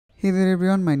Hey there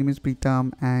everyone, my name is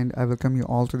Pritam and I welcome you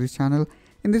all to this channel.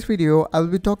 In this video, I will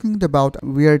be talking about a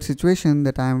weird situation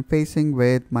that I am facing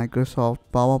with Microsoft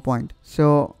PowerPoint.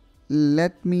 So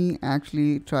let me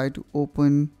actually try to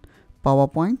open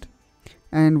PowerPoint,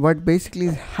 and what basically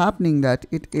is happening that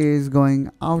it is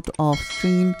going out of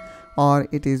screen or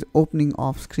it is opening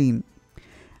off screen.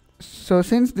 So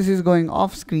since this is going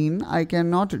off screen, I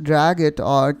cannot drag it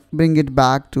or bring it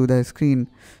back to the screen.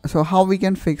 So how we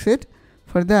can fix it?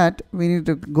 For that, we need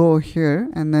to go here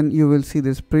and then you will see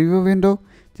this preview window.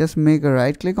 Just make a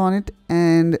right click on it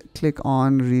and click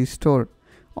on restore,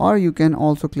 or you can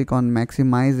also click on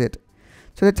maximize it.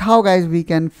 So that's how guys we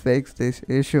can fix this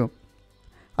issue.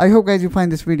 I hope guys you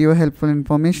find this video helpful and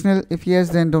informational. If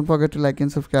yes, then don't forget to like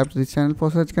and subscribe to this channel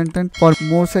for such content, for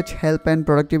more such help and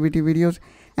productivity videos.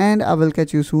 And I will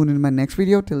catch you soon in my next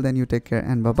video. Till then, you take care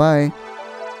and bye bye.